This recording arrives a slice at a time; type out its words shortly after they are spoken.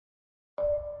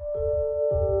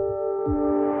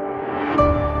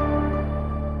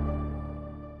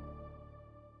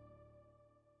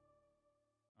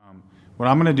What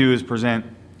I'm going to do is present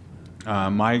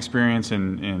my experience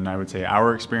and I would say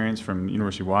our experience from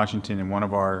University of Washington and one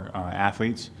of our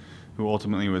athletes who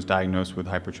ultimately was diagnosed with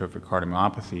hypertrophic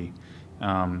cardiomyopathy.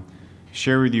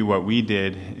 Share with you what we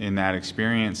did in that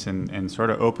experience and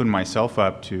sort of open myself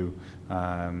up to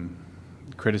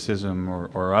criticism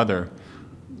or other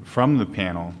from the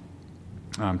panel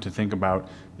to think about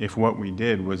if what we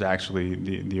did was actually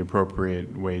the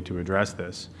appropriate way to address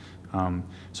this.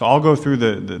 So I'll go through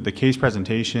the case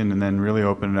presentation and then really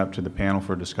open it up to the panel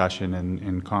for discussion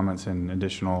and comments and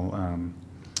additional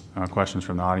questions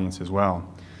from the audience as well.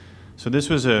 So this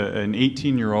was an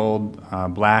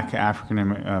 18-year-old black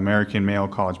African-American male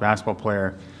college basketball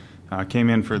player, came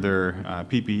in for their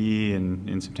PPE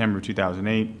in September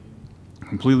 2008,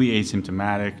 completely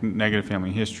asymptomatic, negative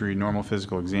family history, normal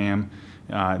physical exam.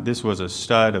 This was a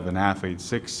stud of an athlete,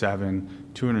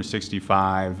 6'7",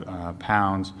 265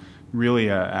 pounds, really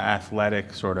an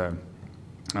athletic sort of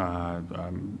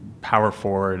power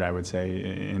forward, I would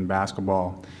say, in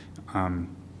basketball.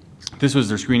 This was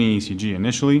their screening ECG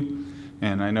initially,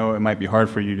 and I know it might be hard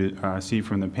for you to see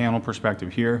from the panel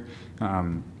perspective here,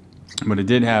 but it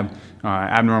did have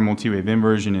abnormal T-wave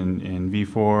inversion in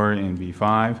V4 and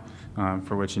V5,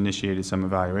 for which initiated some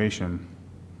evaluation.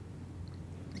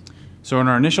 So in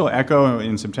our initial echo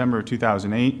in September of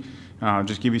 2008, I'll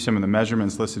just give you some of the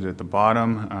measurements listed at the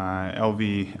bottom.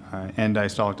 LV end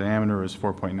diastolic diameter was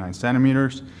 4.9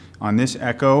 centimeters. On this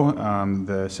echo,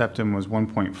 the septum was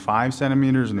 1.5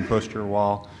 centimeters and the posterior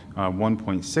wall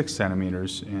 1.6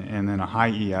 centimeters, and then a high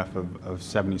EF of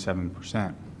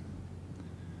 77%.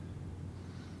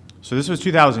 So this was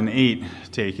 2008,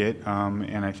 take it,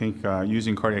 and I think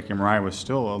using cardiac MRI was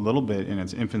still a little bit in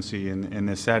its infancy in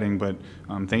this setting, but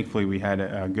thankfully we had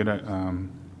a good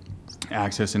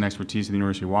access and expertise at the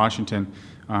University of Washington,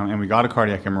 and we got a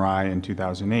cardiac MRI in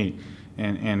 2008.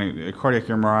 And a cardiac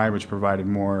MRI which provided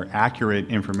more accurate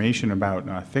information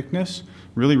about thickness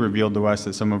really revealed to us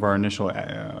that some of our initial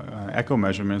echo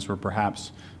measurements were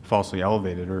perhaps falsely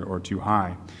elevated or too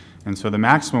high. And so the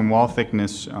maximum wall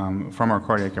thickness from our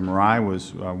cardiac MRI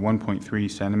was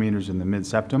 1.3 centimeters in the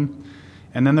mid-septum.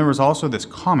 And then there was also this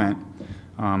comment,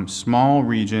 small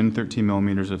region, 13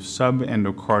 millimeters of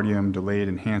subendocardium delayed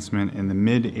enhancement in the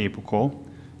mid-apical,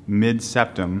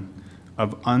 mid-septum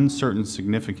of uncertain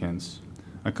significance,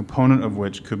 a component of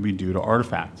which could be due to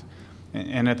artifact.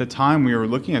 And at the time we were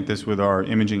looking at this with our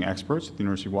imaging experts at the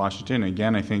University of Washington.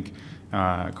 Again, I think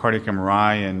cardiac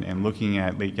MRI and looking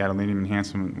at late gadolinium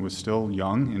enhancement was still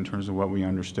young in terms of what we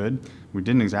understood. We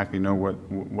didn't exactly know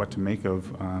what to make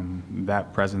of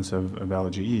that presence of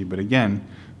LGE, but again,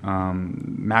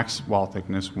 max wall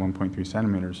thickness 1.3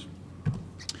 centimeters.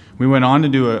 We went on to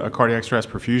do a cardiac stress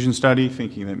perfusion study,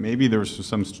 thinking that maybe there was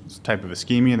some type of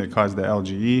ischemia that caused the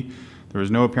LGE. There was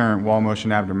no apparent wall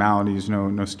motion abnormalities,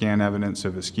 no scan evidence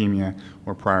of ischemia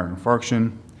or prior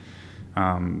infarction.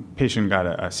 Patient got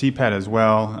a CPET as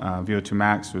well. VO2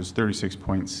 max was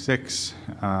 36.6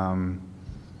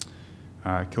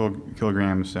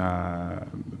 kilograms,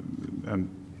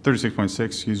 36.6,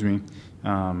 excuse me.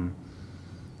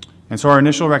 And so our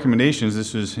initial recommendations,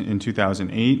 this was in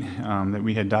 2008, that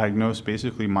we had diagnosed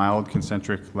basically mild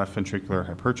concentric left ventricular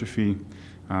hypertrophy,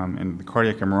 and the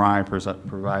cardiac MRI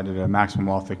provided a maximum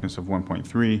wall thickness of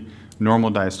 1.3,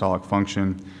 normal diastolic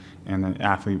function, and the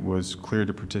athlete was cleared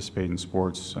to participate in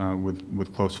sports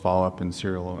with close follow-up and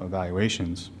serial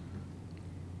evaluations.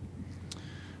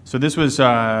 So this was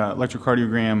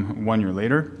electrocardiogram 1 year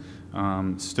later,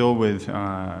 still with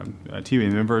a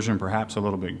T-wave inversion perhaps a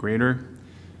little bit greater.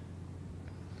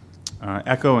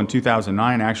 Echo in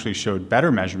 2009 actually showed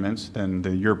better measurements than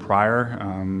the year prior.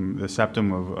 The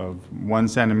septum of 1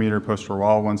 centimeter, posterior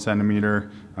wall 1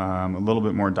 centimeter, a little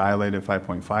bit more dilated,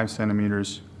 5.5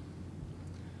 centimeters.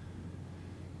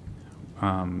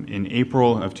 In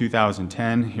April of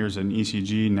 2010, here's an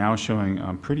ECG now showing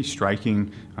pretty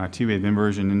striking T-wave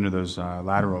inversion into those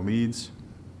lateral leads.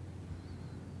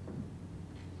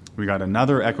 We got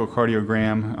another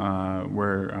echocardiogram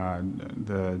where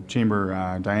the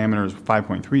chamber diameter is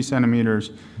 5.3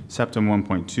 centimeters, septum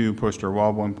 1.2, posterior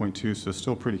wall 1.2, so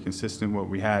still pretty consistent what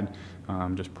we had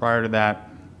just prior to that.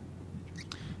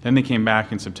 Then they came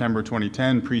back in September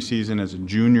 2010, preseason as a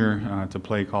junior to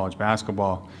play college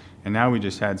basketball, and now we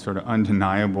just had sort of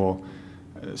undeniable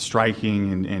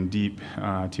striking and deep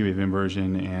T-wave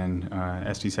inversion and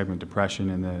ST segment depression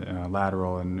in the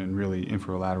lateral and really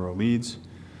infralateral leads.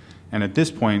 And at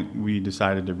this point, we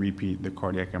decided to repeat the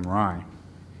cardiac MRI.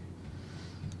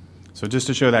 So just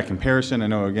to show that comparison, I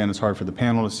know again it's hard for the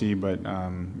panel to see, but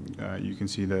you can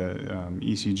see the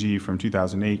ECG from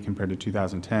 2008 compared to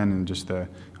 2010 and just the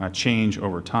change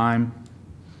over time.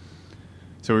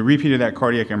 So we repeated that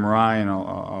cardiac MRI, and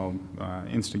I'll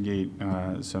instigate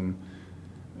some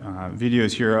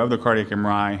videos here of the cardiac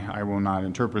MRI. I will not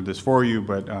interpret this for you,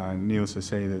 but needless to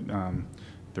say that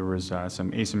there was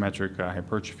some asymmetric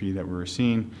hypertrophy that we were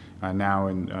seeing now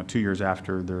in 2 years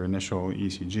after their initial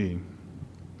ECG.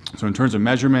 So in terms of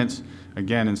measurements,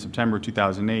 again, in September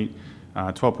 2008,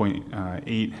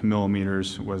 12.8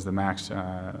 millimeters was the max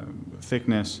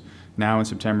thickness. Now in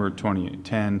September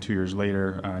 2010, 2 years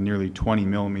later, nearly 20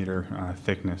 millimeter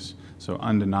thickness. So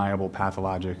undeniable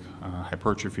pathologic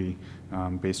hypertrophy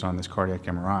based on this cardiac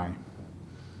MRI.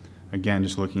 Again,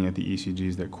 just looking at the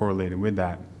ECGs that correlated with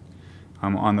that.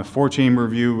 On the 4-chamber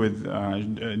view,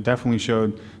 definitely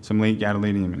showed some late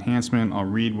gadolinium enhancement. I'll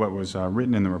read what was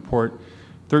written in the report.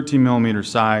 13 millimeter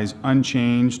size,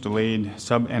 unchanged, delayed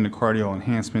subendocardial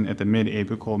enhancement at the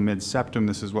mid-apical, mid-septum.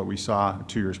 This is what we saw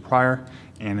 2 years prior,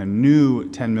 and a new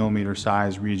 10 millimeter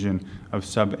size region of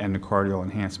subendocardial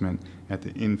enhancement at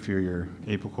the inferior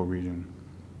apical region.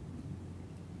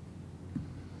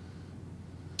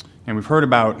 And we've heard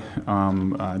about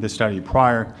this study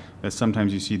prior, that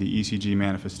sometimes you see the ECG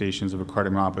manifestations of a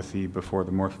cardiomyopathy before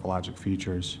the morphologic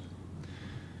features.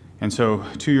 And so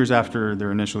 2 years after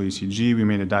their initial ECG, we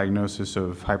made a diagnosis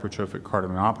of hypertrophic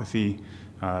cardiomyopathy,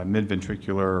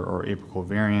 mid-ventricular or apical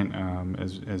variant,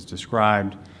 as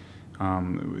described.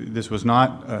 This was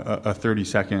not a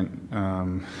 30-second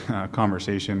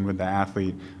conversation with the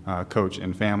athlete, coach,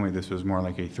 and family. This was more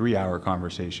like a 3-hour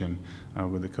conversation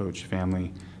with the coach,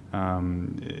 family,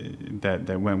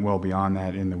 that went well beyond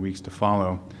that in the weeks to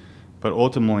follow. But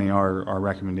ultimately, our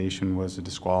recommendation was a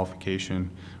disqualification,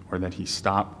 or that he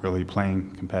stop really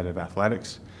playing competitive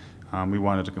athletics. We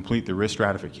wanted to complete the risk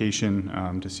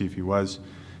stratification to see if he was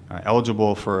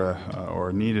eligible for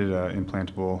or needed an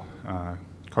implantable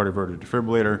cardioverter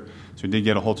defibrillator. So we did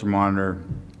get a Holter monitor,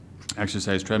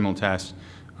 exercise treadmill test,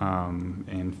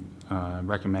 and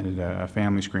recommended a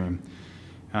family screen.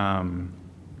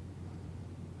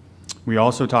 We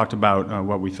also talked about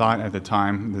what we thought at the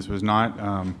time. This was not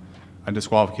a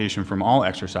disqualification from all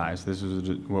exercise. This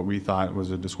is what we thought was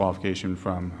a disqualification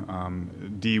from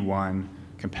D1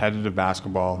 competitive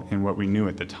basketball in what we knew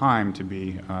at the time to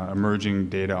be emerging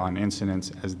data on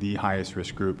incidence as the highest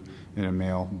risk group in a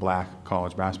male black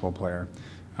college basketball player.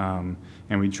 And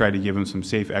we tried to give him some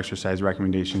safe exercise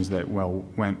recommendations that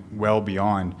went well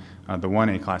beyond the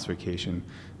 1A classification.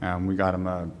 We got him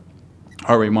a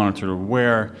heart rate monitor to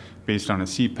wear based on a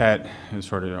CPET, and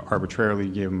sort of arbitrarily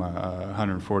gave him a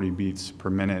 140 beats per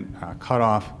minute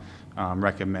cutoff,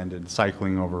 recommended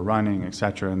cycling over running, et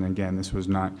cetera. And again, this was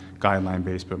not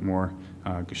guideline-based, but more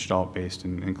Gestalt-based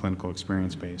and clinical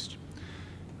experience-based.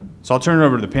 So I'll turn it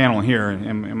over to the panel here,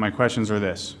 and my questions are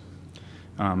this.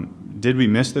 Did we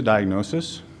miss the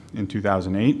diagnosis in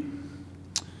 2008?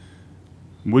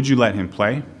 Would you let him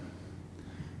play?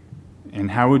 And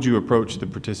how would you approach the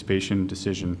participation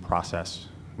decision process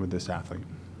with this athlete?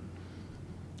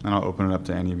 And I'll open it up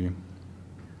to any of you.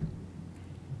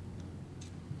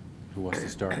 Who wants to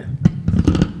start?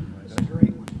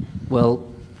 Well,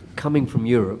 coming from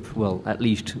Europe, well, at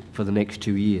least for the next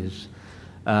 2 years,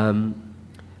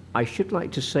 I should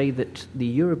like to say that the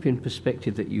European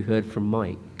perspective that you heard from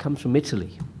Mike comes from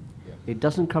Italy. It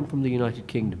doesn't come from the United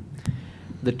Kingdom.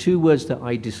 The two words that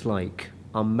I dislike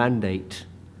are mandate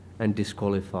and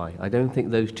disqualify. I don't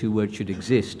think those two words should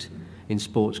exist in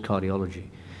sports cardiology.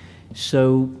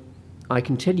 So I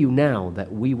can tell you now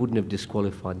that we wouldn't have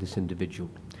disqualified this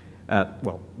individual.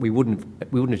 Well, we wouldn't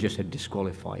have just said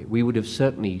disqualify. We would have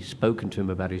certainly spoken to him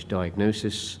about his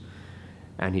diagnosis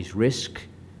and his risk,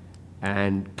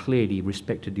 and clearly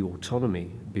respected the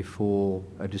autonomy before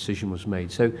a decision was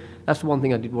made. So that's the one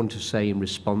thing I did want to say in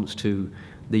response to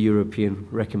the European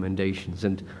recommendations.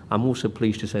 And I'm also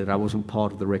pleased to say that I wasn't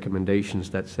part of the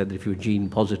recommendations that said that if you were gene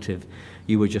positive,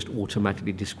 you were just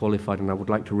automatically disqualified. And I would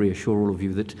like to reassure all of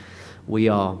you that we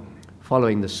are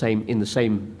following the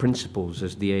same principles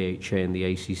as the AHA and the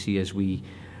ACC, as we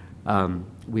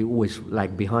always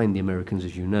lag behind the Americans,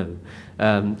 as you know,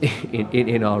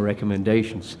 in our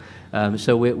recommendations.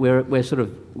 So we're sort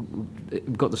of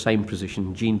we've got the same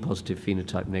position: gene positive,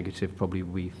 phenotype negative, probably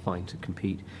we find to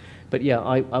compete. But yeah,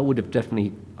 I would have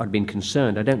definitely, I'd been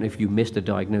concerned. I don't know if you missed a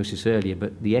diagnosis earlier,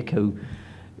 but the echo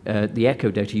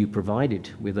data you provided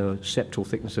with a septal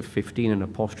thickness of 15 and a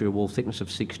posterior wall thickness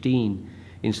of 16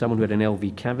 in someone who had an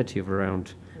LV cavity of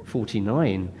around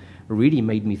 49 really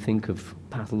made me think of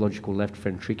pathological left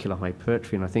ventricular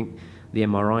hypertrophy, and I think the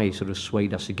MRI sort of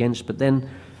swayed us against. But then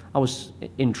I was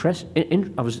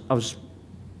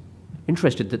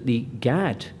interested that the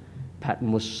GAD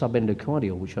pattern was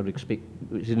subendocardial, which I would expect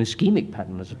is an ischemic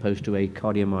pattern as opposed to a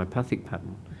cardiomyopathic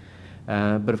pattern.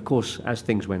 But of course, as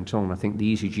things went on, I think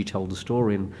the ECG told the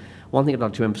story. And one thing I'd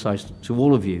like to emphasize to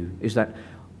all of you is that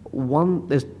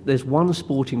there's one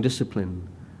sporting discipline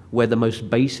where the most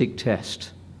basic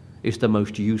test is the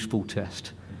most useful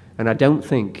test. And I don't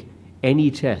think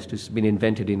any test has been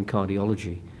invented in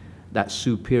cardiology that's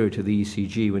superior to the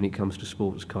ECG when it comes to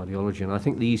sports cardiology. And I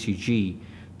think the ECG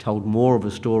told more of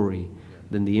a story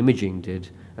than the imaging did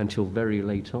until very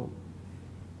late on.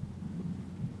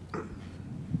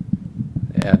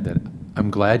 Add that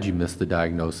I'm glad you missed the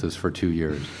diagnosis for 2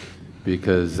 years,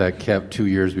 because that kept 2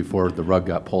 years before the rug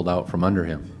got pulled out from under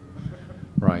him.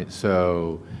 Right,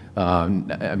 so, I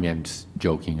mean, I'm just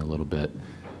joking a little bit.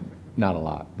 Not a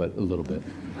lot, but a little bit.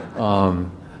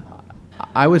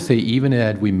 I would say even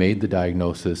had we made the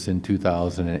diagnosis in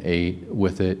 2008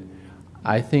 with it,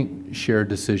 I think shared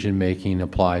decision-making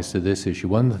applies to this issue.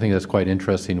 One of the things that's quite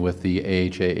interesting with the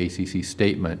AHA-ACC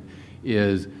statement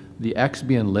is the X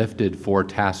being lifted for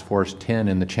Task Force 10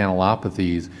 in the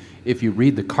channelopathies. If you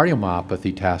read the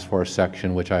cardiomyopathy Task Force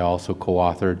section, which I also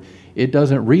co-authored, it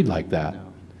doesn't read like that.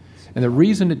 No. And the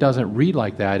reason it doesn't read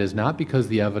like that is not because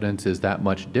the evidence is that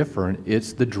much different,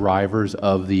 it's the drivers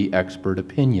of the expert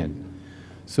opinion.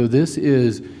 So this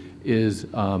is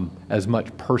as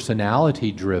much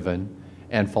personality-driven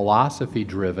and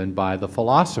philosophy-driven by the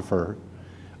philosopher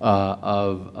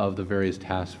of the various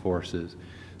task forces.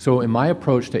 So in my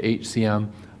approach to HCM,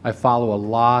 I follow a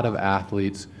lot of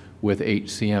athletes with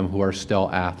HCM who are still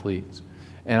athletes.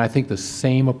 And I think the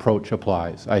same approach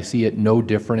applies. I see it no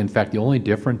different. In fact, the only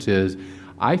difference is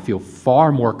I feel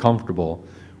far more comfortable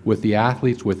with the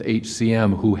athletes with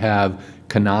HCM who have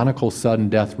canonical sudden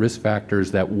death risk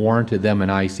factors that warranted them an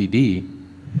ICD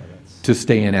to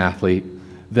stay an athlete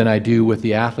than I do with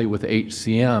the athlete with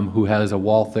HCM who has a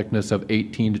wall thickness of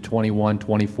 18 to 21,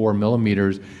 24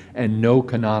 millimeters and no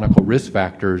canonical risk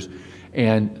factors,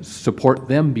 and support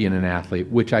them being an athlete,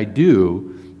 which I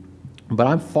do. But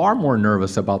I'm far more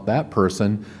nervous about that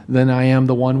person than I am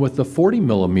the one with the 40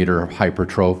 millimeter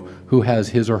hypertroph who has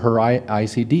his or her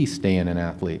ICD staying an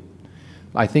athlete.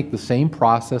 I think the same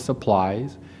process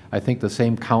applies. I think the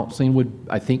same counseling would,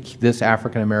 I think this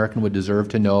African American would deserve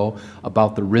to know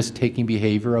about the risk-taking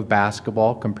behavior of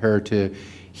basketball compared to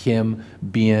him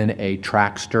being a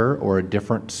trackster or a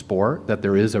different sport, that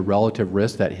there is a relative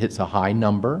risk that hits a high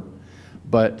number.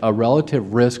 But a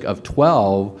relative risk of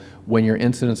 12 when your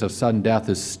incidence of sudden death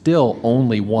is still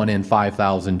only 1 in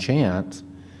 5,000 chance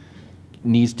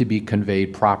needs to be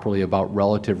conveyed properly about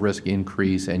relative risk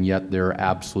increase and yet their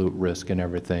absolute risk and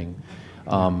everything.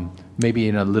 Maybe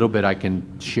in a little bit I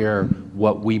can share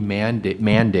what we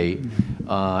mandate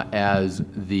as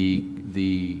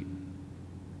the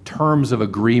terms of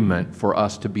agreement for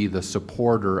us to be the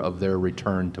supporter of their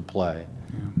return to play.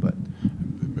 Yeah. But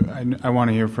I want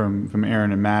to hear from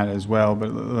Aaron and Matt as well,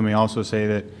 but let me also say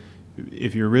that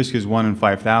if your risk is 1 in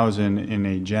 5,000 in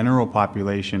a general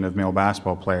population of male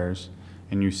basketball players,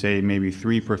 and you say maybe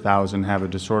 3 per 1,000 have a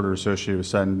disorder associated with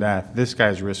sudden death, this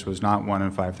guy's risk was not 1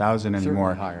 in 5,000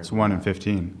 anymore. It's 1 in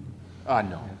 15.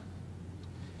 No.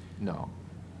 No.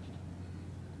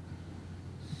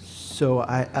 So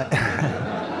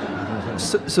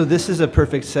so this is a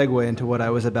perfect segue into what I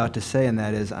was about to say, and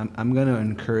that is I'm going to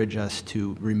encourage us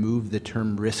to remove the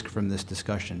term risk from this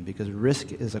discussion, because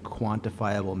risk is a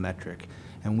quantifiable metric,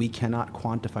 and we cannot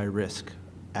quantify risk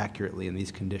accurately in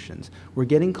these conditions. We're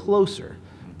getting closer,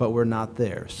 but we're not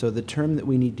there. So the term that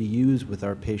we need to use with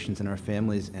our patients and our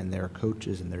families and their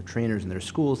coaches and their trainers and their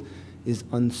schools is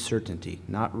uncertainty,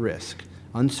 not risk.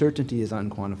 Uncertainty is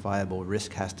unquantifiable.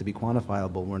 Risk has to be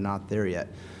quantifiable. We're not there yet.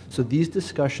 So these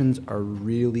discussions are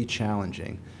really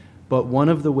challenging. But one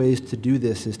of the ways to do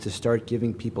this is to start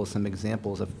giving people some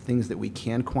examples of things that we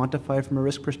can quantify from a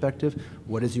risk perspective.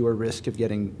 What is your risk of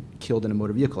getting killed in a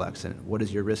motor vehicle accident? What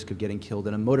is your risk of getting killed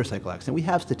in a motorcycle accident? We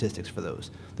have statistics for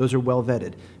those. Those are well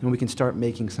vetted. And we can start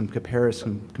making some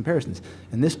comparisons.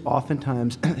 And this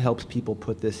oftentimes helps people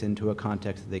put this into a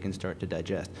context that they can start to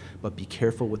digest. But be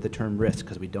careful with the term risk,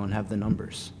 because we don't have the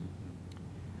numbers.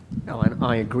 No, and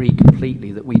I agree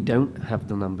completely that we don't have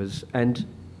the numbers. And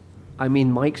I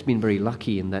mean, Mike's been very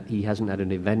lucky in that he hasn't had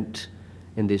an event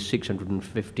in this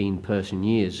 615-person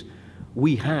years.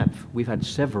 We've had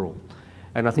several.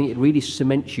 And I think it really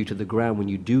cements you to the ground when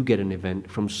you do get an event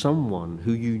from someone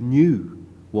who you knew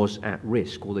was at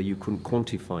risk, although you couldn't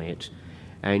quantify it,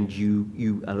 and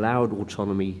you allowed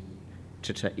autonomy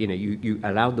to, you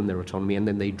allowed them their autonomy, and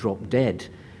then they drop dead,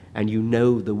 and you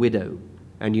know the widow,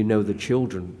 and you know the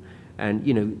children, and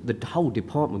the whole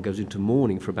department goes into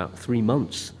mourning for about 3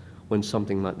 months when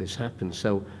something like this happens.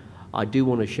 So I do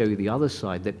want to show you the other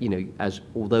side, that, you know,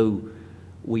 although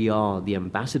we are the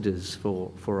ambassadors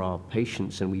for our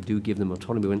patients and we do give them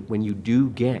autonomy, when you do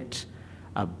get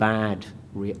a bad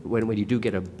when you do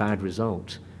get a bad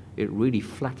result, it really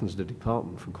flattens the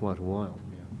department for quite a while.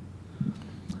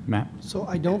 Matt? So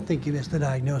I don't think you missed the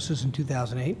diagnosis in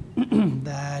 2008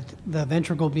 that the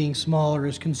ventricle being smaller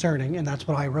is concerning, and that's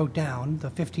what I wrote down. The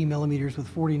 15 millimeters with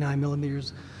 49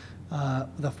 millimeters,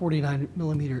 the 49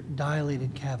 millimeter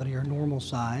dilated cavity are normal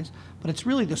size, but it's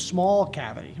really the small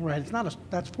cavity, right? It's not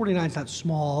that's 49 is not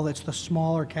small. That's the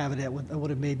smaller cavity that would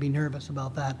have made me nervous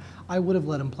about that. I would have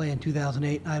let him play in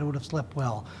 2008, and I would have slept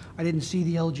well. I didn't see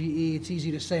the LGE. It's easy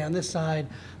to say on this side,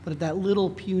 but at that little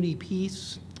puny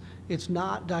piece, it's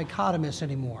not dichotomous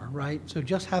anymore, right? So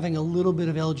just having a little bit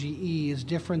of LGE is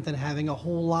different than having a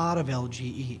whole lot of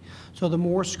LGE. So the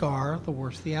more scar, the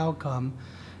worse the outcome.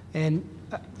 And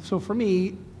so for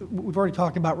me, we've already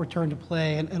talked about return to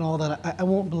play and all that. I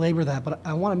won't belabor that, but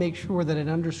I want to make sure that it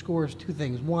underscores two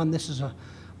things. One,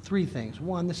 three things.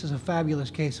 One, this is a fabulous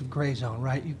case of gray zone,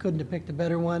 right? You couldn't have picked a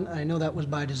better one. I know that was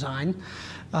by design.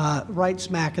 Right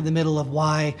smack in the middle of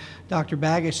why Dr.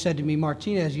 Baggis said to me,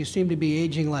 Martinez, you seem to be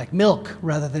aging like milk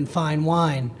rather than fine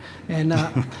wine. And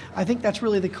I think that's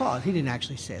really the cause. He didn't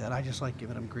actually say that. I just like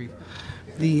giving him grief.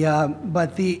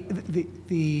 But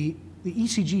the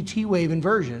ECG T-wave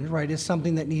inversion, right, is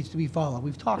something that needs to be followed.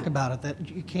 We've talked about it,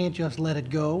 that you can't just let it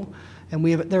go. And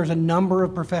there's a number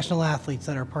of professional athletes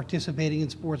that are participating in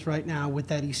sports right now with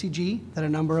that ECG that a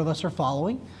number of us are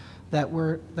following.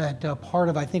 Part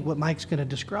of, I think, what Mike's going to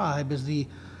describe is the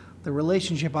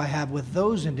relationship I have with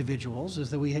those individuals is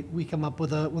that we come up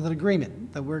with an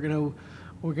agreement that we're going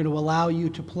to allow you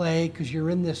to play because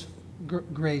you're in this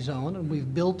gray zone, and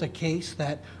we've built a case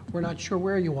that we're not sure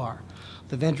where you are.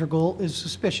 The ventricle is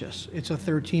suspicious. It's a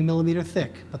 13 millimeter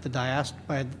thick, but the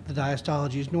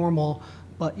diastology is normal,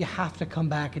 but you have to come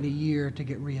back in a year to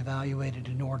get reevaluated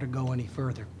in order to go any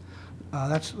further.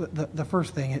 That's the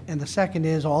first thing. And the second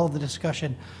is all of the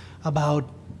discussion about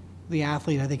the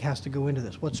athlete, I think, has to go into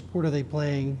this. What sport are they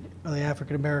playing? Are they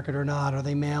African American or not? Are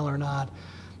they male or not?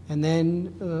 And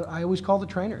then I always call the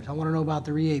trainers. I want to know about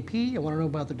their EAP. I want to know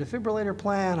about the defibrillator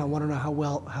plan. I want to know how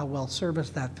well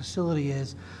serviced that facility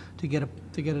is to get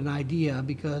an idea,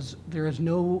 because there is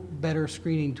no better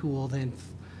screening tool than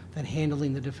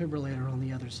handling the defibrillator on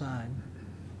the other side.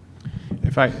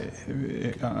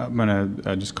 I'm going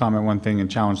to just comment one thing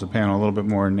and challenge the panel a little bit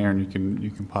more, and Aaron,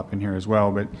 you can pop in here as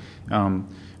well. But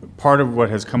part of what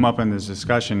has come up in this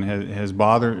discussion has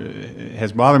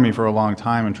bothered me for a long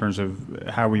time in terms of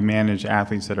how we manage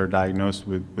athletes that are diagnosed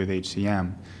with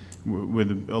HCM,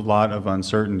 with a lot of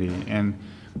uncertainty. And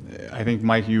I think,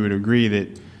 Mike, you would agree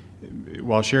that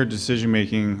while shared decision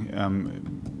making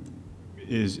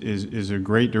is a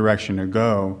great direction to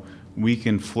go, we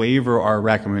can flavor our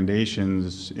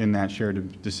recommendations in that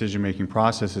shared decision-making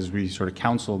process as we sort of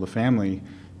counsel the family,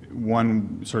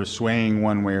 one sort of swaying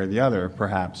one way or the other,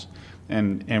 perhaps.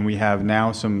 And we have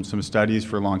now some studies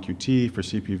for long QT, for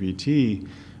CPVT,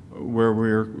 where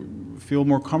we feel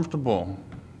more comfortable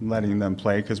letting them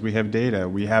play because we have data.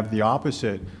 We have the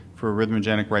opposite for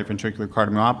arrhythmogenic right ventricular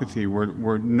cardiomyopathy,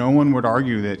 where no one would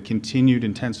argue that continued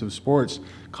intensive sports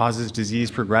causes disease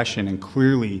progression and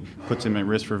clearly puts them at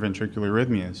risk for ventricular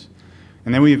arrhythmias.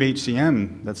 And then we have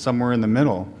HCM that's somewhere in the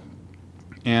middle.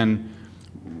 And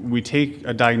we take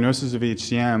a diagnosis of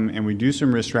HCM and we do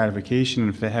some risk stratification.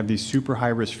 If they have these super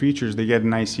high-risk features, they get an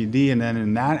ICD, and then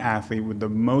in that athlete with the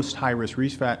most high-risk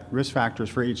risk factors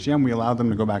for HCM, we allow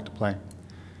them to go back to play.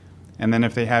 And then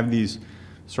if they have these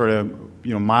sort of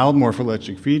mild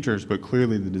morphologic features, but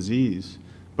clearly the disease,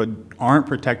 but aren't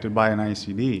protected by an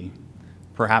ICD,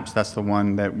 perhaps that's the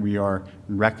one that we are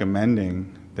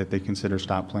recommending that they consider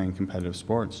stop playing competitive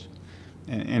sports.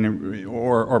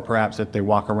 Or perhaps that they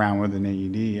walk around with an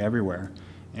AED everywhere.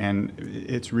 And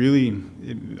it's really,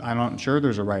 I'm not sure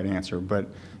there's a right answer, but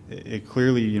it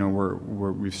clearly,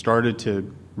 we've started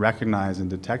to recognize and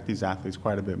detect these athletes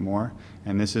quite a bit more.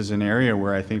 And this is an area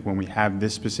where I think when we have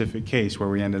this specific case where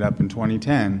we ended up in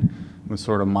 2010 with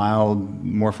sort of mild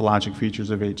morphologic features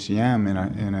of HCM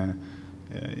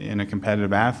in a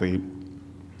competitive athlete,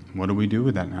 what do we do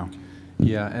with that now?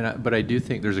 Yeah, but I do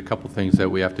think there's a couple things that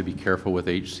we have to be careful with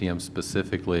HCM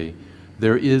specifically.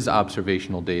 There is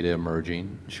observational data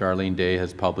emerging. Charlene Day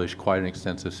has published quite an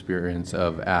extensive experience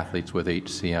of athletes with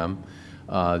HCM.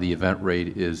 The event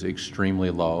rate is extremely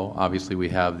low. Obviously, we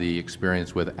have the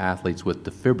experience with athletes with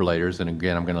defibrillators, and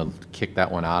again, I'm going to kick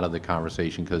that one out of the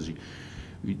conversation because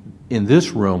in this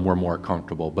room we're more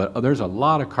comfortable, but there's a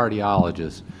lot of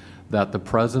cardiologists that the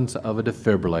presence of a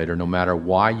defibrillator, no matter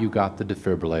why you got the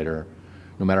defibrillator,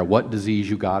 no matter what disease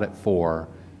you got it for,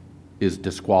 is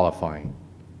disqualifying.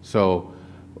 So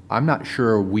I'm not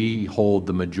sure we hold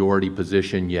the majority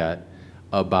position yet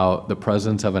about the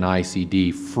presence of an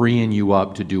ICD freeing you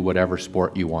up to do whatever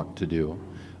sport you want to do.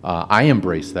 I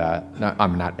embrace that.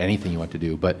 I'm not anything you want to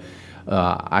do, but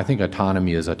I think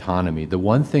autonomy is autonomy. The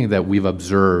one thing that we've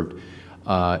observed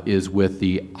is with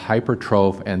the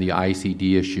hypertroph and the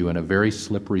ICD issue, and a very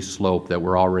slippery slope that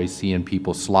we're already seeing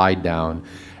people slide down,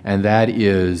 and that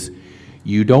is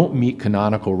you don't meet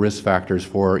canonical risk factors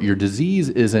for your disease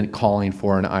isn't calling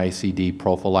for an ICD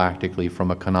prophylactically from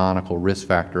a canonical risk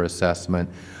factor assessment,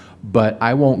 but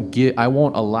I won't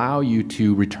allow you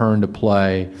to return to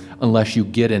play unless you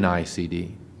get an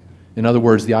ICD. In other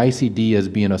words, the ICD is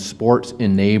being a sports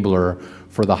enabler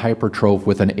for the hypertroph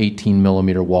with an 18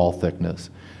 millimeter wall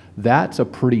thickness. That's a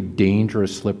pretty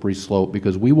dangerous slippery slope,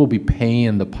 because we will be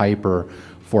paying the piper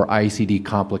for ICD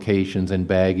complications and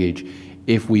baggage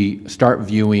if we start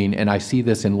viewing, and I see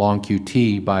this in long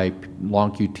QT by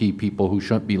long QT people who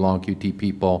shouldn't be long QT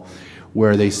people,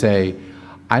 where they say,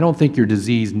 I don't think your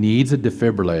disease needs a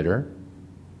defibrillator,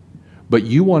 but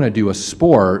you want to do a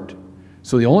sport,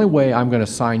 so the only way I'm going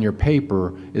to sign your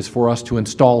paper is for us to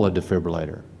install a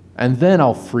defibrillator. And then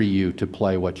I'll free you to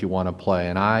play what you want to play.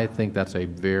 And I think that's a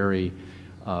very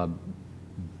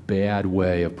bad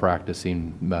way of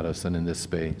practicing medicine in this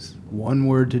space. One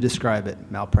word to describe it: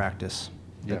 malpractice.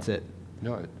 That's it.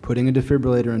 No, Putting a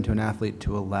defibrillator into an athlete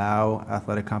to allow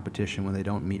athletic competition when they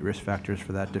don't meet risk factors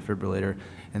for that defibrillator,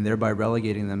 and thereby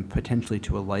relegating them potentially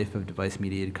to a life of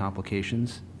device-mediated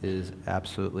complications, is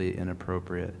absolutely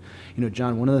inappropriate. You know,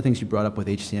 John, one of the things you brought up with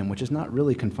HCM, which is not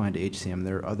really confined to HCM,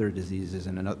 there are other diseases,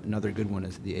 and another good one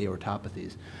is the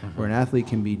aortopathies, where an athlete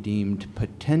can be deemed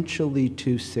potentially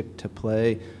too sick to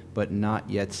play, but not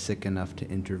yet sick enough to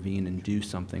intervene and do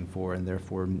something for, and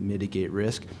therefore mitigate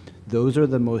risk. Those are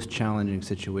the most challenging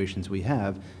situations we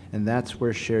have, and that's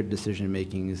where shared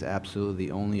decision-making is absolutely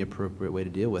the only appropriate way to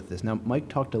deal with this. Now, Mike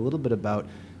talked a little bit about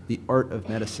the art of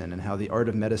medicine and how the art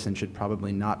of medicine should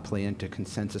probably not play into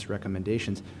consensus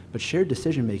recommendations, but shared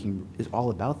decision-making is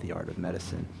all about the art of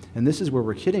medicine. And this is where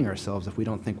we're kidding ourselves if we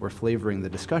don't think we're flavoring the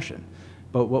discussion.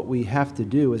 But what we have to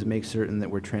do is make certain that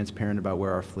we're transparent about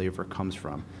where our flavor comes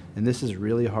from. And this is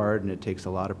really hard, and it takes a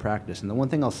lot of practice. And the one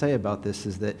thing I'll say about this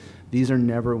is that these are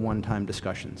never one-time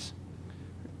discussions.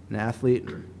 An athlete,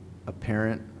 a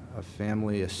parent, a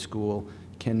family, a school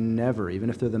can never, even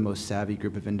if they're the most savvy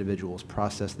group of individuals,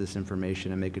 process this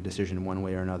information and make a decision one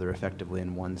way or another effectively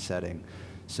in one setting.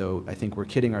 So I think we're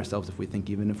kidding ourselves if we think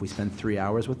even if we spend 3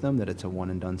 hours with them that it's a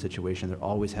one-and-done situation. There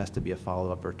always has to be a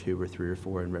follow-up or 2 or 3 or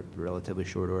 4 in relatively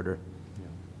short order.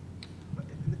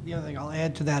 The other thing I'll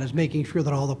add to that is making sure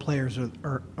that all the players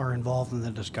are involved in the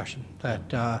discussion.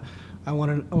 That I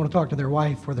want to talk to their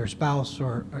wife or their spouse,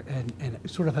 and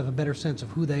sort of have a better sense of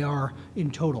who they are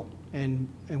in total, and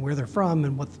where they're from,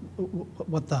 and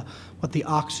what the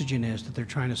oxygen is that they're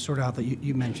trying to sort out that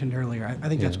you mentioned earlier. I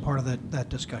think that's part of that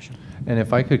discussion. And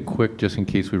if I could quick, just in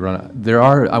case we run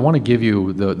out, I want to give you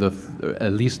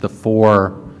at least the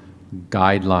 4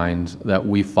 guidelines that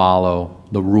we follow,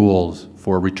 the rules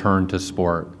for return to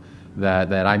sport,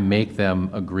 that I make them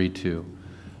agree to.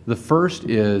 The first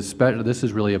is, this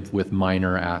is really with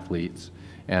minor athletes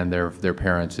and their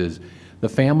parents, is the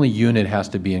family unit has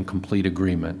to be in complete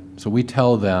agreement. So we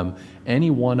tell them any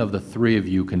one of the 3 of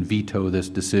you can veto this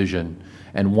decision,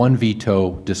 and one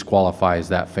veto disqualifies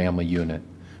that family unit.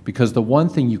 Because the one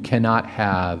thing you cannot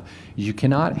have is you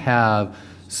cannot have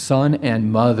son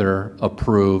and mother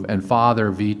approve and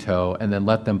father veto and then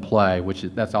let them play,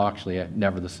 that's actually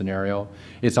never the scenario.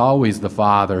 It's always the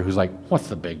father who's like, what's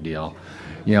the big deal?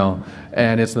 You know,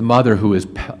 and it's the mother who is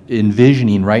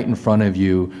envisioning right in front of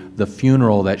you the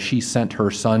funeral that she sent her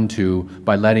son to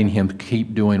by letting him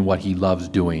keep doing what he loves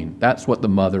doing. That's what the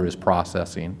mother is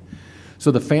processing. So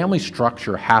the family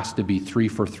structure has to be 3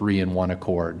 for 3 in one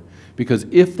accord, because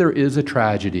if there is a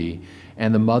tragedy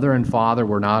and the mother and father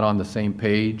were not on the same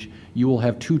page, you will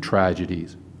have 2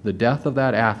 tragedies. The death of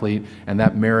that athlete, and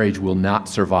that marriage will not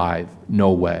survive.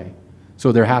 No way.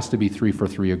 So there has to be 3 for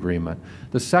 3 agreement.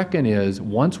 The second is,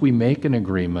 once we make an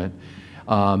agreement,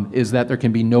 is that there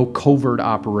can be no covert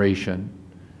operation.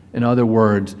 In other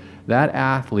words, that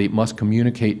athlete must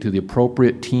communicate to the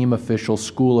appropriate team officials,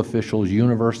 school officials,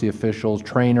 university officials,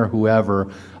 trainer,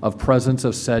 whoever, of presence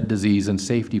of said disease and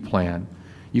safety plan.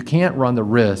 You can't run the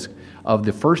risk of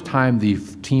the first time the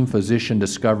team physician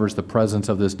discovers the presence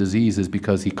of this disease is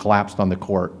because he collapsed on the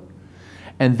court.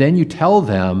 And then you tell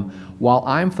them, while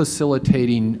I'm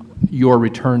facilitating your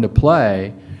return to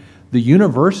play, The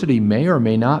university may or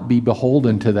may not be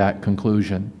beholden to that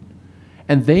conclusion.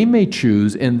 And they may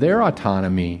choose in their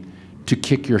autonomy to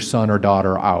kick your son or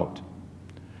daughter out.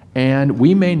 And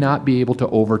we may not be able to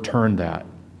overturn that.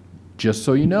 Just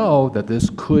so you know that this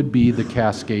could be the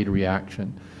cascade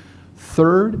reaction.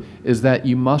 Third is that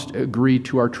you must agree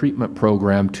to our treatment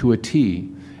program to a T.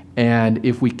 And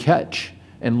if we catch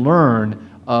and learn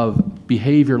of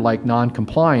behavior like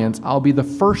noncompliance, I'll be the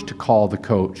first to call the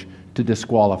coach to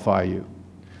disqualify you.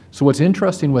 So what's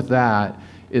interesting with that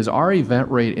is our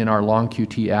event rate in our long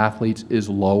QT athletes is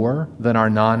lower than our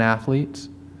non-athletes.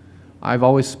 I've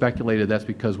always speculated that's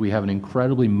because we have an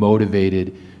incredibly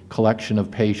motivated collection of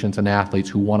patients and athletes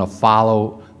who want to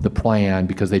follow the plan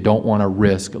because they don't want to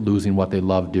risk losing what they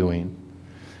love doing.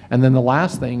 And then the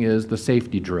last thing is the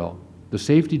safety drill. The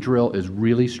safety drill is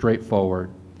really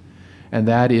straightforward. And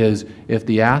that is, if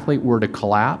the athlete were to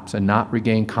collapse and not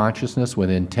regain consciousness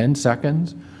within 10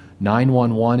 seconds,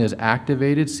 911 is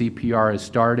activated, CPR is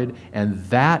started, and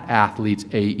that athlete's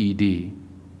AED,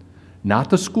 not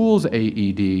the school's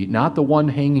AED, not the one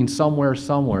hanging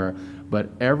somewhere, but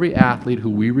every athlete who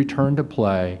we return to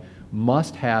play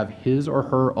must have his or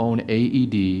her own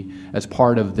AED as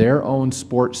part of their own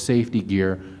sports safety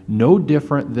gear, no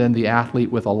different than the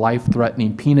athlete with a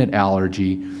life-threatening peanut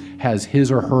allergy has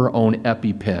his or her own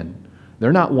EpiPen.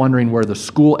 They're not wondering where the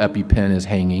school EpiPen is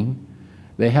hanging.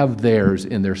 They have theirs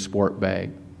in their sport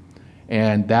bag.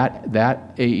 And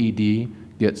that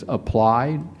AED gets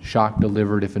applied, shock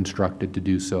delivered if instructed to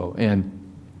do so.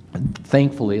 And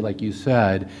thankfully, like you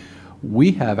said,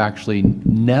 we have actually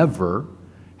never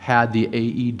had the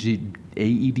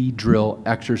AED drill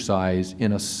exercise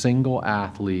in a single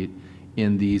athlete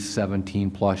in these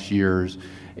 17+ years.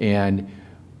 And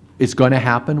it's going to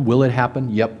happen. Will it happen?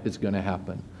 Yep, it's going to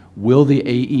happen. Will the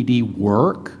AED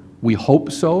work? We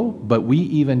hope so, but we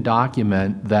even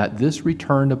document that this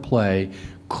return to play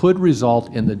could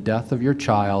result in the death of your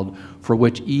child, for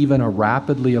which even a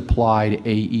rapidly applied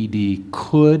AED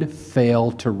could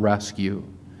fail to rescue.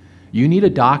 You need to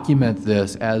document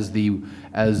this as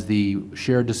the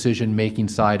shared decision-making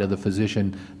side of the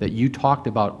physician, that you talked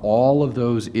about all of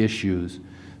those issues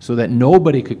so that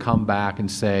nobody could come back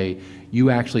and say, you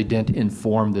actually didn't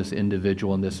inform this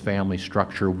individual and this family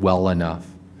structure well enough.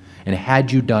 And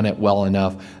had you done it well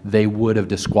enough, they would have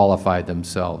disqualified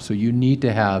themselves. So you need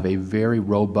to have a very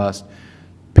robust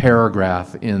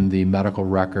paragraph in the medical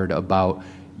record about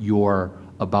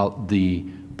the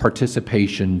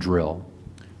participation drill.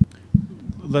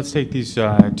 Let's take these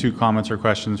two comments or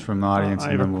questions from the audience.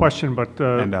 I have a question, but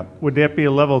would that be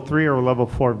a level 3 or a level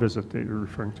 4 visit that you're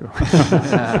referring to?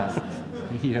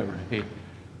 Yeah, right.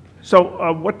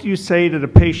 So what do you say to the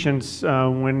patients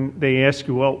when they ask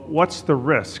you, well, what's the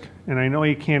risk? And I know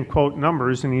you can't quote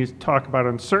numbers and you talk about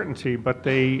uncertainty, but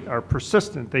they are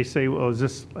persistent. They say, well, is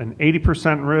this an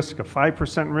 80% risk, a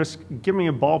 5% risk? Give me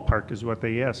a ballpark is what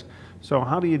they ask. So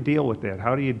how do you deal with that?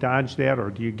 How do you dodge that, or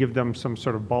do you give them some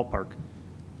sort of ballpark?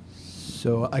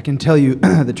 So I can tell you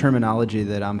the terminology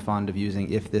that I'm fond of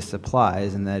using if this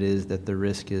applies, and that is that the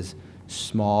risk is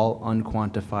small,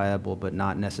 unquantifiable, but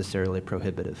not necessarily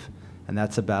prohibitive. And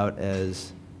that's about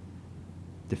as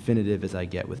definitive as I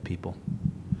get with people.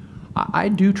 I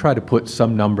do try to put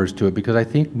some numbers to it because I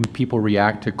think people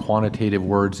react to quantitative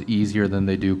words easier than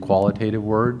they do qualitative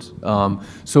words.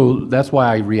 So that's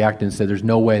why I reacted and said there's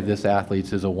no way this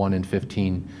athlete's is a 1 in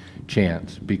 15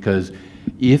 chance, because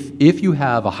if you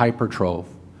have a hypertroph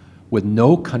with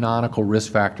no canonical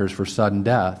risk factors for sudden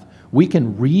death, we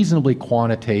can reasonably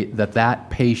quantitate that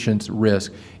patient's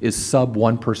risk is sub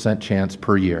 1% chance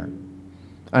per year.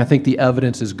 I think the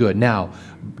evidence is good. Now,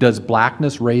 does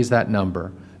blackness raise that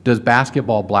number? Does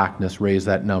basketball blackness raise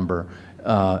that number?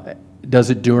 Does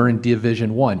it during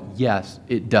Division I? Yes,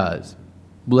 it does.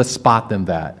 Let's spot them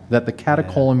that the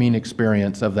catecholamine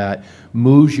experience of that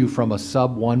moves you from a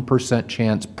sub 1%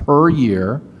 chance per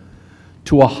year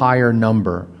to a higher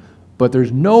number. But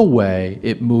there's no way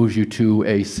it moves you to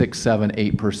a 6, 7,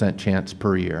 8% chance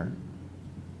per year.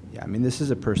 Yeah, I mean, this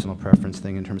is a personal preference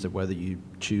thing in terms of whether you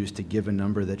choose to give a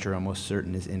number that you're almost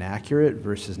certain is inaccurate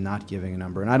versus not giving a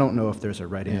number. And I don't know if there's a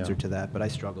right answer to that, but I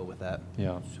struggle with that.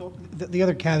 Yeah. So the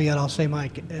other caveat I'll say,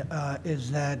 Mike,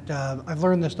 is that I've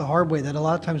learned this the hard way, that a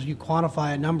lot of times you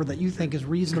quantify a number that you think is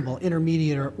reasonable,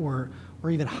 intermediate, or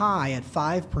even high at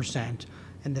 5%,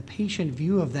 and the patient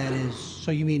view of that is,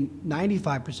 so you mean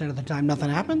 95% of the time nothing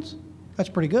happens? That's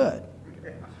pretty good.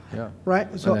 Yeah. Right?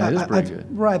 So that is pretty good.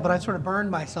 Right, but I sort of burned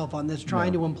myself on this,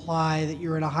 trying to imply that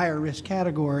you're in a higher risk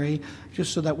category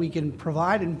just so that we can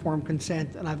provide informed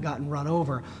consent, and I've gotten run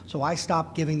over. So I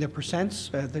stopped giving the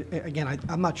percents. Again,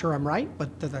 I'm not sure I'm right,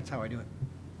 but that's how I do it.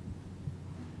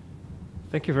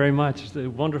 Thank you very much. It's a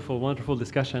wonderful, wonderful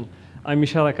discussion. I'm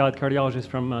Michel Accad, cardiologist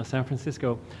from San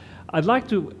Francisco. I'd like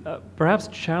to perhaps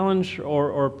challenge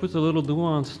or put a little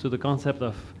nuance to the concept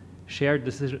of shared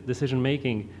decision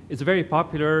making. It's very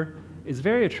popular, it's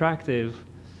very attractive,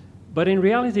 but in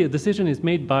reality, a decision is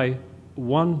made by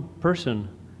one person,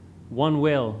 one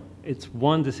will. It's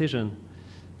one decision.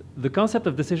 The concept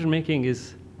of decision making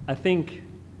is, I think,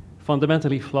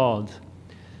 fundamentally flawed.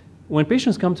 When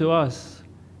patients come to us,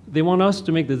 they want us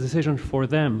to make the decision for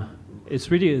them. It's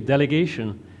really a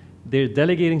delegation. They're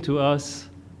delegating to us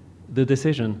the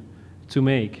decision to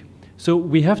make. So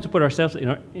we have to put ourselves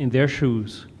in their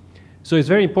shoes. So it's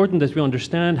very important that we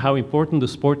understand how important the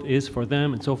sport is for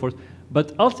them and so forth.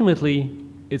 But ultimately,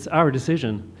 it's our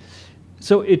decision.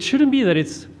 So it shouldn't be that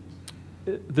it's,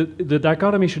 the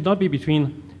dichotomy should not be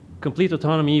between complete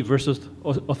autonomy versus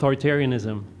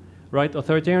authoritarianism, right?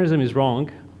 Authoritarianism is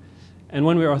wrong. And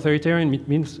when we're authoritarian, it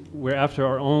means we're after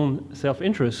our own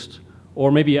self-interest, or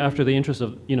maybe after the interest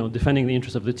of, defending the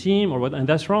interest of the team, or what, and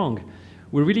that's wrong.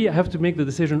 We really have to make the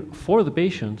decision for the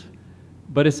patient,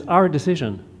 but it's our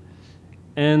decision.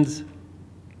 And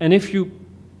if you,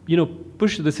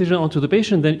 push the decision onto the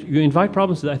patient, then you invite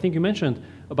problems that I think you mentioned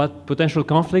about potential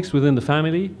conflicts within the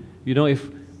family.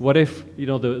 What if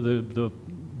the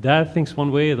dad thinks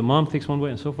one way, the mom thinks one way,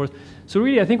 and so forth. So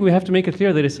really, I think we have to make it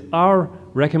clear that it's our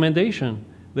recommendation,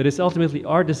 that it's ultimately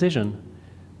our decision.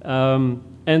 And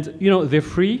they're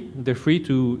free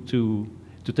to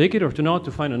take it or to not,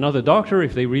 to find another doctor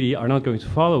if they really are not going to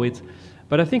follow it.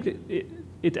 But I think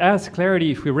it adds clarity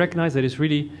if we recognize that it's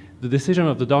really the decision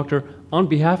of the doctor on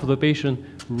behalf of the patient,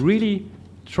 really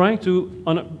trying to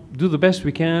do the best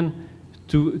we can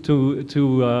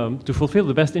to fulfill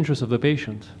the best interests of the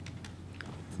patient.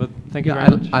 But thank you very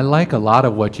much. I like a lot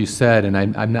of what you said, and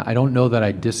I don't know that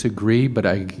I disagree, but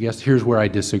I guess here's where I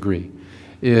disagree,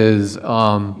 is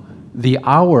the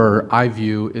hour, I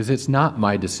view, is it's not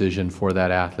my decision for that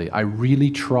athlete. I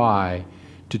really try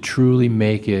to truly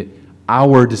make it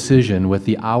our decision, with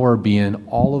the hour being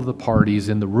all of the parties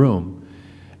in the room.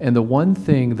 And the one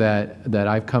thing that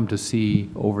I've come to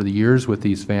see over the years with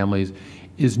these families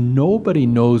is nobody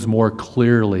knows more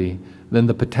clearly than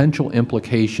the potential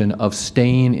implication of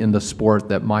staying in the sport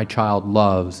that my child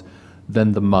loves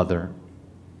than the mother.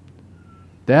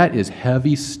 That is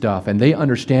heavy stuff, and they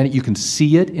understand it. You can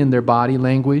see it in their body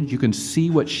language. You can see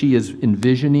what she is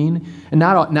envisioning. And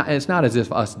it's not as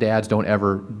if us dads don't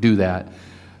ever do that.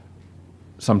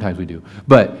 Sometimes we do.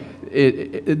 But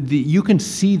you can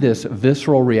see this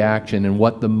visceral reaction and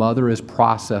what the mother is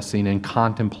processing and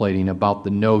contemplating about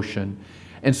the notion.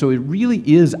 And so it really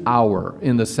is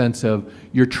in the sense of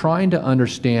you're trying to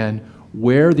understand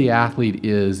where the athlete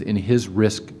is in his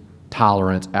risk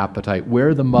tolerance appetite,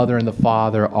 where the mother and the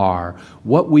father are,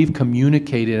 what we've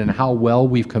communicated and how well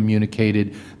we've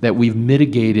communicated that we've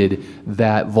mitigated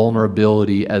that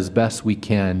vulnerability as best we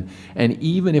can. And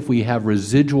even if we have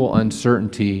residual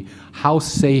uncertainty, how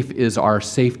safe is our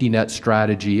safety net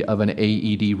strategy of an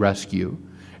AED rescue?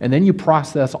 And then you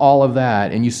process all of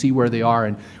that and you see where they are.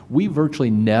 And we virtually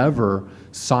never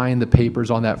sign the papers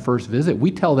on that first visit.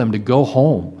 We tell them to go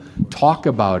home, talk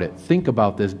about it, think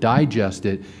about this, digest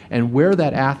it, and where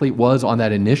that athlete was on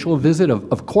that initial visit,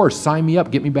 of course, sign me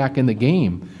up, get me back in the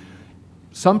game.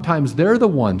 Sometimes they're the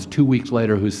ones 2 weeks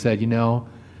later who said,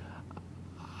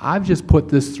 I've just put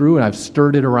this through and I've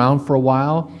stirred it around for a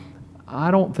while.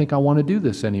 I don't think I want to do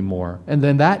this anymore. And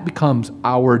then that becomes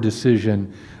our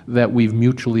decision that we've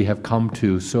mutually have come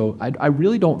to. So I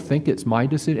really don't think it's my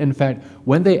decision. In fact,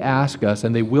 when they ask us,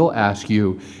 and they will ask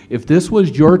you, if this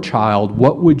was your child,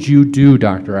 what would you do,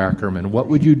 Dr. Ackerman? What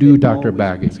would you do, Dr.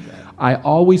 Baggy? I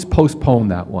always postpone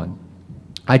that one.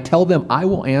 I tell them, I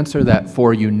will answer that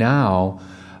for you now,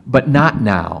 but not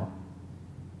now.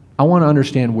 I want to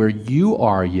understand where you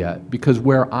are yet, because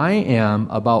where I am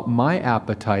about my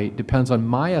appetite depends on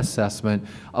my assessment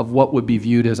of what would be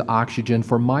viewed as oxygen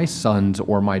for my sons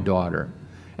or my daughter.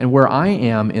 And where I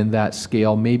am in that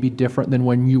scale may be different than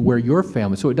where your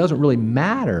family. So it doesn't really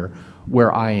matter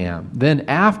where I am. Then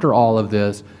after all of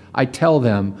this, I tell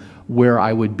them where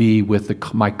I would be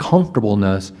with my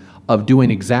comfortableness of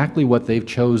doing exactly what they've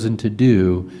chosen to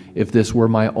do if this were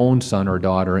my own son or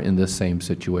daughter in this same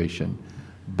situation.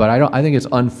 But I think it's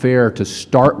unfair to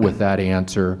start with that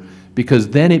answer, because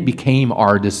then it became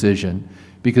our decision.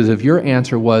 Because if your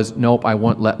answer was, nope, I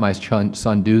won't let my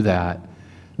son do that,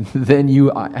 then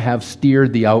you have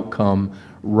steered the outcome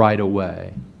right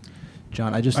away.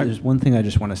 John, there's one thing I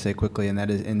just want to say quickly, and that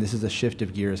is, and this is a shift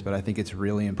of gears, but I think it's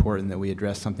really important that we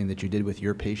address something that you did with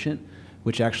your patient,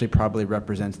 which actually probably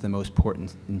represents the most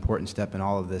important step in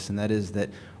all of this, and that is that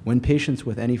when patients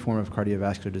with any form of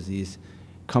cardiovascular disease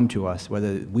come to us,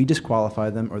 whether we disqualify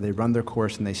them or they run their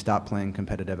course and they stop playing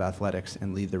competitive athletics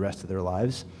and lead the rest of their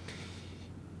lives,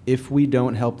 if we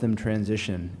don't help them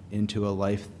transition into a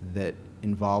life that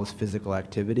involves physical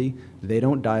activity, they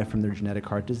don't die from their genetic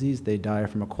heart disease, they die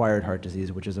from acquired heart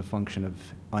disease, which is a function of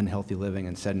unhealthy living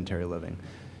and sedentary living.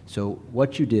 So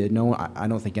what you did, I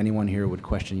don't think anyone here would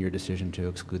question your decision to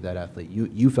exclude that athlete.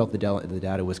 You felt the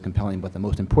data was compelling, but the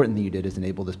most important thing you did is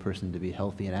enable this person to be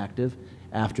healthy and active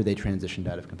after they transitioned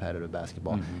out of competitive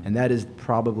basketball. Mm-hmm. And that is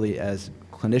probably, as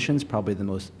clinicians, probably the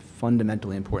most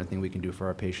fundamentally important thing we can do for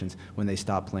our patients when they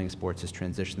stop playing sports, is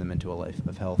transition them into a life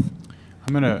of health.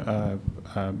 I'm going to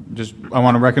I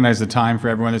want to recognize the time for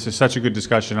everyone. This is such a good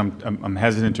discussion. I'm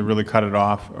hesitant to really cut it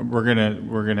off. We're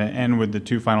going to end with the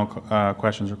two final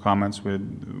questions or comments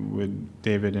with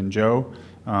David and Joe.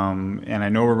 And I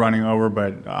know we're running over,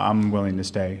 but I'm willing to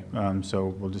stay. So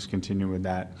we'll just continue with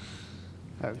that.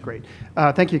 Great.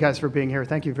 Thank you guys for being here.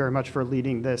 Thank you very much for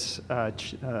leading this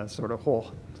sort of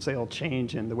wholesale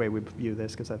change in the way we view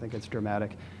this, because I think it's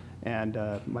dramatic and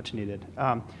much needed.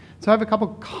 So I have a couple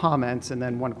comments and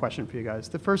then one question for you guys.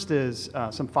 The first is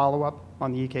some follow-up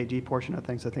on the EKG portion of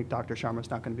things. I think Dr. Sharma's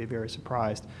not going to be very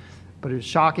surprised, but it was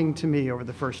shocking to me over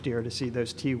the first year to see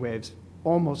those T waves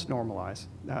almost normalize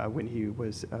when he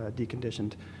was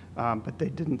deconditioned, but they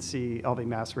didn't see LV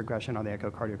mass regression on the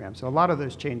echocardiogram. So a lot of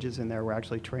those changes in there were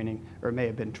actually training, or may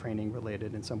have been training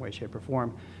related in some way, shape, or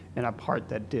form, and a part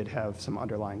that did have some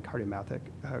underlying cardiomyopathic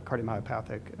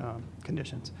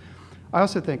conditions. I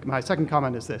also think my second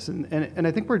comment is this, and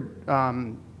I think we're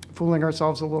fooling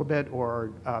ourselves a little bit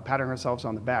or patting ourselves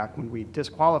on the back when we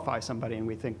disqualify somebody and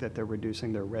we think that they're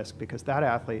reducing their risk, because that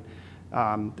athlete,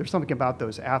 there's something about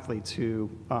those athletes who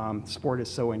sport is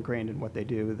so ingrained in what they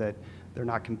do that they're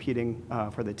not competing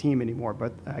for the team anymore,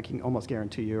 but I can almost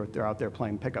guarantee you they're out there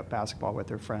playing pickup basketball with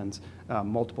their friends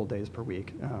multiple days per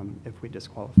week if we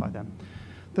disqualify them.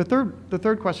 The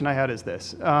third question I had is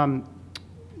this.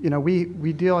 You know,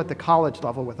 we deal at the college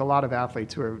level with a lot of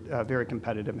athletes who are very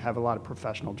competitive and have a lot of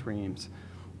professional dreams.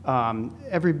 There's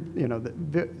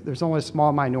only a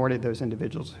small minority of those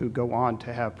individuals who go on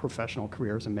to have professional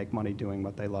careers and make money doing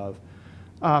what they love.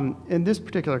 In this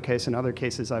particular case, and other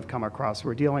cases I've come across,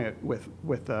 we're dealing with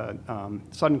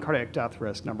sudden cardiac death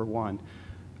risk, number one.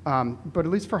 But at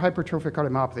least for hypertrophic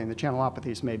cardiomyopathy, and the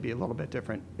channelopathies may be a little bit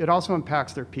different, it also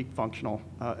impacts their peak functional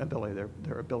ability,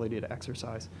 their ability to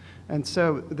exercise. And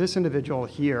so this individual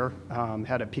here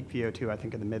had a peak VO2, I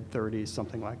think, in the mid-30s,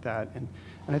 something like that. And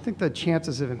I think the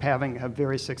chances of him having a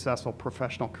very successful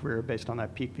professional career based on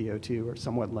that peak VO2 are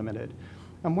somewhat limited.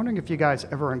 I'm wondering if you guys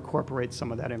ever incorporate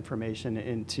some of that information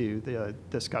into the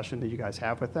discussion that you guys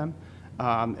have with them.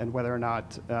 And whether or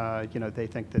not they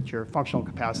think that your functional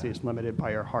capacity is limited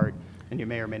by your heart, and you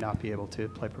may or may not be able to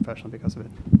play professionally because of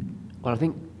it. Well, I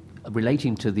think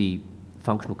relating to the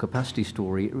functional capacity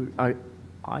story,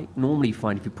 I normally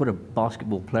find if you put a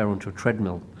basketball player onto a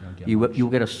treadmill, you'll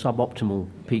get a suboptimal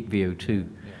peak VO2.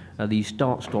 These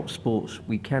start-stop sports,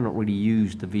 we cannot really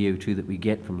use the VO2 that we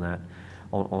get from that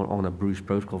on a Bruce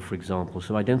protocol, for example.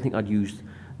 So I don't think I'd use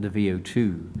the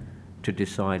VO2 to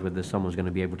decide whether someone's going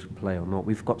to be able to play or not.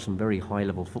 We've got some very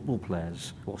high-level football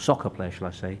players, or soccer players, shall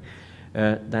I say,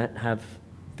 that have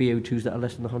VO2s that are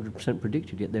less than 100%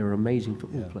 predicted, yet they're amazing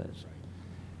football players.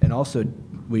 And also,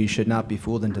 we should not be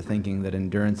fooled into thinking that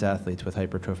endurance athletes with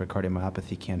hypertrophic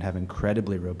cardiomyopathy can have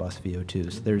incredibly robust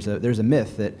VO2s. There's a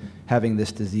myth that having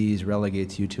this disease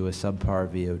relegates you to a subpar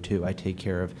VO2. I take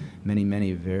care of many,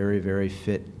 many very, very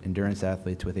fit endurance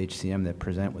athletes with HCM that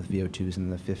present with VO2s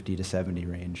in the 50 to 70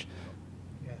 range.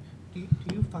 Do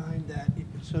you find that,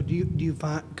 do you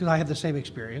find, because I have the same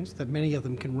experience, that many of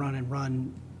them can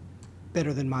run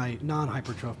better than my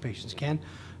non-hypertrophic patients can.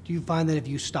 Do you find that if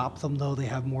you stop them, though, they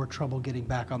have more trouble getting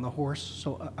back on the horse?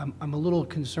 So I'm a little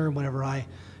concerned whenever I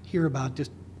hear about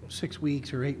just 6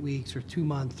 weeks or 8 weeks or 2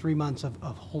 months, 3 months of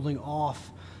holding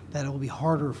off, that it will be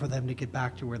harder for them to get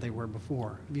back to where they were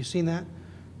before. Have you seen that,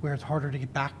 where it's harder to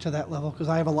get back to that level? Because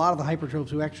I have a lot of the hypertrophs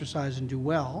who exercise and do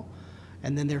well,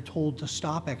 and then they're told to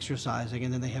stop exercising,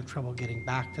 and then they have trouble getting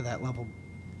back to that level.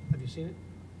 Have you seen it?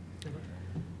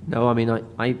 No, I mean,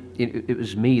 it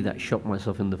was me that shot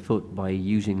myself in the foot by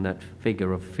using that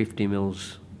figure of 50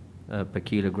 mils per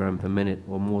kilogram per minute,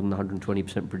 or more than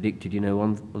 120% predicted. You know,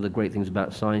 one of the great things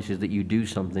about science is that you do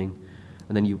something,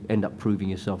 and then you end up proving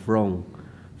yourself wrong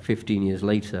 15 years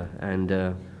later. And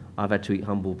I've had to eat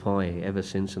humble pie ever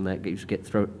since, and that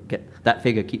that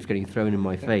figure keeps getting thrown in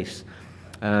my face.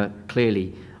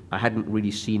 Clearly, I hadn't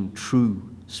really seen true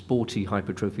sporty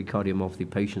hypertrophic cardiomyopathy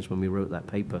patients when we wrote that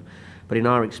paper. But in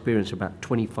our experience, about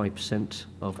 25%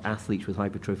 of athletes with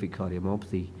hypertrophic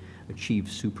cardiomyopathy achieve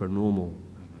supranormal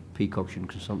peak oxygen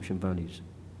consumption values.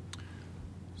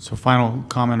 So final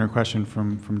comment or question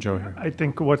from Joe here. I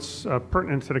think what's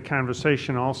pertinent to the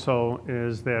conversation also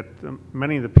is that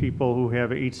many of the people who have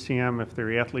HCM, if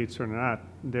they're athletes or not,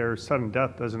 their sudden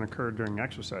death doesn't occur during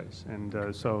exercise.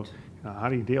 And so how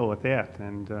do you deal with that?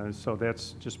 And so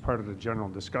that's just part of the general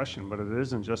discussion, but it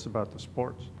isn't just about the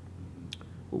sports.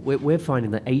 We're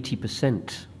finding that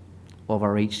 80% of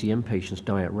our HCM patients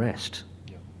die at rest,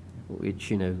 which,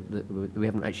 you know, we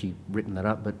haven't actually written that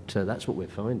up, but that's what we're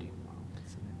finding.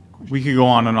 We could go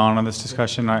on and on this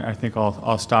discussion. I think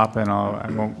I'll stop and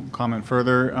I won't comment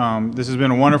further. This has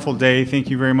been a wonderful day. Thank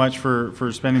you very much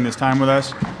for spending this time with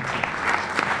us.